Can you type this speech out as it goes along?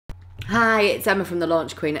Hi, it's Emma from The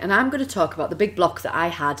Launch Queen, and I'm going to talk about the big block that I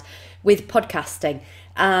had with podcasting,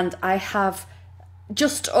 and I have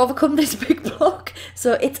just overcome this big block,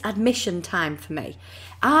 so it's admission time for me.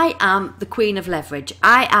 I am the queen of leverage.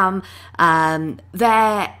 I am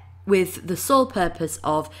there with the sole purpose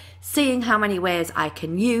of seeing how many ways I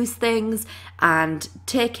can use things and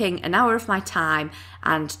taking an hour of my time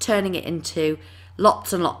and turning it into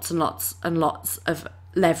lots and lots and lots and lots of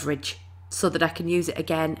leverage so that I can use it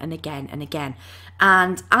again and again and again.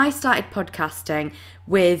 And I started podcasting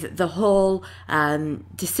with the whole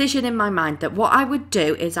decision in my mind that what I would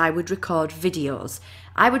do is I would record videos.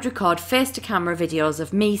 I would record face-to-camera videos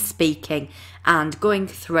of me speaking and going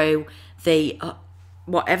through the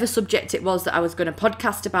whatever subject it was that I was going to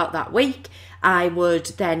podcast about that week. I would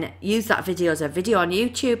then use that video as a video on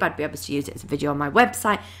YouTube. I'd be able to use it as a video on my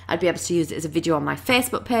website. I'd be able to use it as a video on my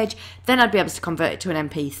Facebook page. Then I'd be able to convert it to an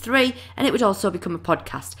MP3, and it would also become a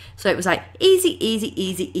podcast. So it was like easy, easy,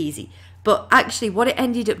 easy, easy. But actually what it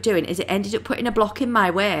ended up doing is it ended up putting a block in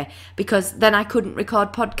my way, because then I couldn't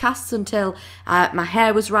record podcasts until my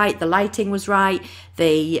hair was right, the lighting was right,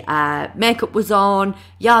 the makeup was on,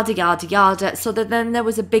 yada, yada, yada. So that then there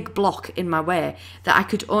was a big block in my way that I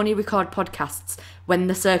could only record podcasts when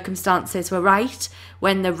the circumstances were right,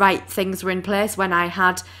 when the right things were in place, when I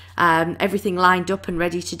had everything lined up and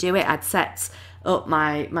ready to do it. I'd set up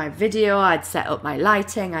my video, I'd set up my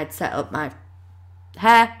lighting, I'd set up my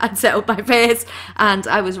hair, I'd set up my face, and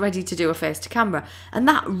I was ready to do a face to camera. And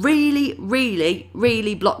that really, really,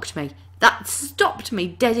 really blocked me. That stopped me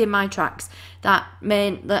dead in my tracks. That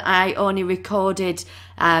meant that I only recorded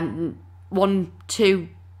 1-2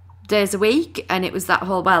 days a week, and it was that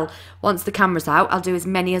whole, well, once the camera's out, I'll do as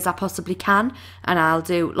many as I possibly can, and I'll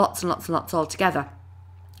do lots and lots and lots all together.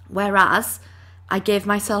 Whereas I gave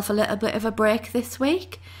myself a little bit of a break this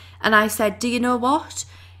week, and I said, do you know what?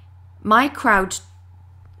 My crowd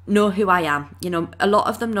know who I am. You know, a lot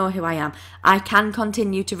of them know who I am. I can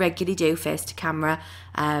continue to regularly do face-to-camera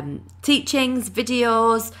teachings,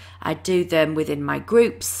 videos. I do them within my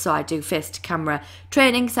groups, so I do face-to-camera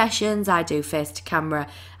training sessions, I do face-to-camera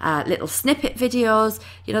little snippet videos.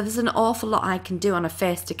 You know, there's an awful lot I can do on a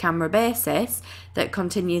face-to-camera basis that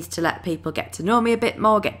continues to let people get to know me a bit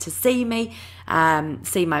more, get to see me,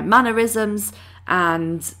 see my mannerisms,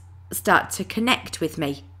 and start to connect with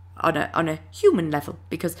me on a human level,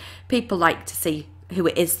 because people like to see who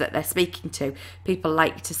it is that they're speaking to. People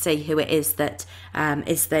like to see who it is that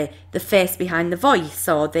is the face behind the voice,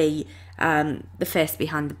 or the face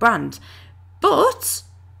behind the brand. But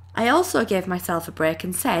I also gave myself a break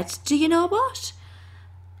and said, do you know what?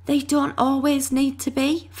 They don't always need to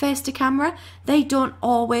be face to camera. They don't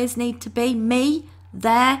always need to be me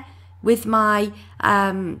there with my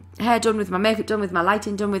hair done, with my makeup done, with my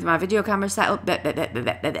lighting done, with my video camera set up.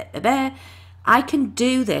 I can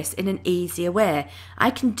do this in an easier way. I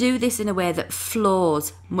can do this in a way that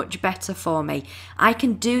flows much better for me. I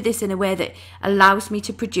can do this in a way that allows me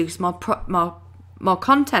to produce more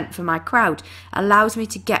content for my crowd, allows me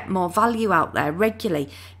to get more value out there regularly,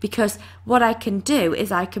 because what I can do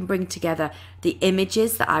is I can bring together the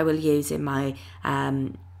images that I will use in my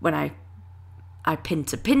when I pin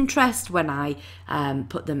to Pinterest, when I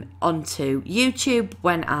put them onto YouTube,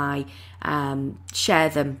 when I share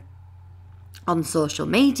them on social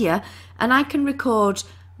media, and I can record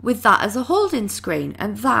with that as a holding screen.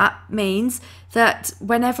 And that means that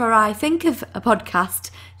whenever I think of a podcast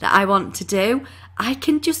that I want to do, I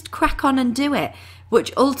can just crack on and do it,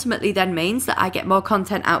 which ultimately then means that I get more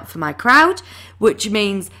content out for my crowd, which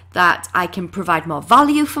means that I can provide more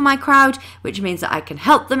value for my crowd, which means that I can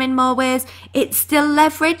help them in more ways. It's still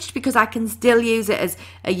leveraged because I can still use it as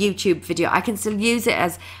a YouTube video. I can still use it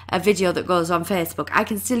as a video that goes on Facebook. I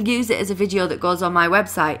can still use it as a video that goes on my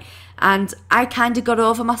website. And I kind of got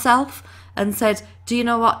over myself and said, do you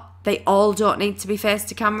know what? They all don't need to be face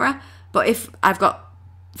to camera. But if I've got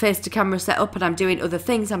face to camera set up and I'm doing other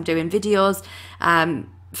things, I'm doing videos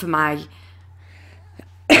for my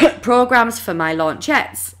programs, for my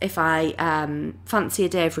launchettes, if I fancy a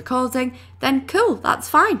day of recording, then cool, that's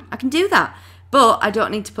fine, I can do that. But I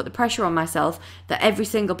don't need to put the pressure on myself that every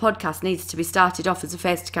single podcast needs to be started off as a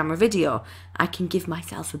face to camera video. I can give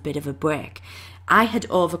myself a bit of a break. I had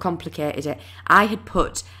overcomplicated it. I had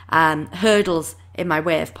put hurdles in my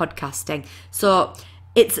way of podcasting. So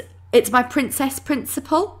it's my princess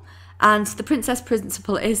principle, and the princess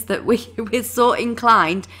principle is that we're so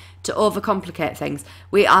inclined to overcomplicate things.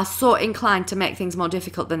 We are so inclined to make things more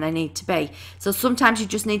difficult than they need to be. So sometimes you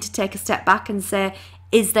just need to take a step back and say,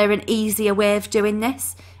 is there an easier way of doing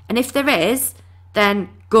this? And if there is, then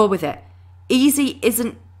go with it. Easy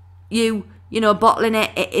isn't you bottling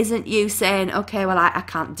it. It isn't you saying, okay, well, I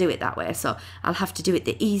can't do it that way, so I'll have to do it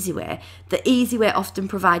the easy way. The easy way often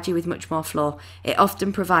provides you with much more flow. It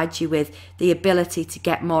often provides you with the ability to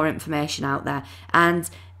get more information out there. And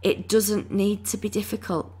it doesn't need to be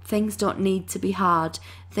difficult. Things don't need to be hard.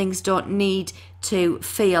 Things don't need to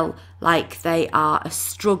feel like they are a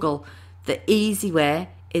struggle. The easy way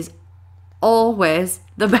is always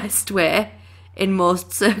the best way in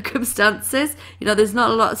most circumstances. There's not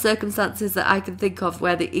a lot of circumstances that I can think of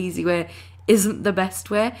where the easy way isn't the best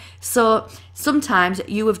way. So sometimes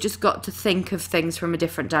you have just got to think of things from a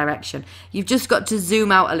different direction. You've just got to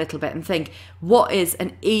zoom out a little bit and think, what is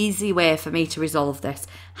an easy way for me to resolve this?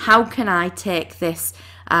 How can I take this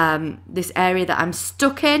this area that I'm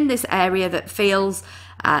stuck in, this area that feels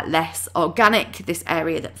less organic, this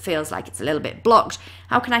area that feels like it's a little bit blocked?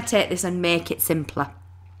 How can I take this and make it simpler?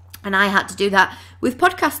 And I had to do that with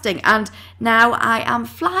podcasting. And now I am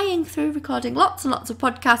flying through recording lots and lots of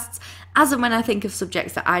podcasts as and when I think of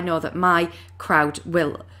subjects that I know that my crowd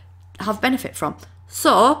will have benefit from.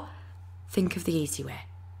 So think of the easy way.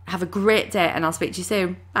 Have a great day and I'll speak to you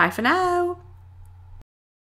soon. Bye for now.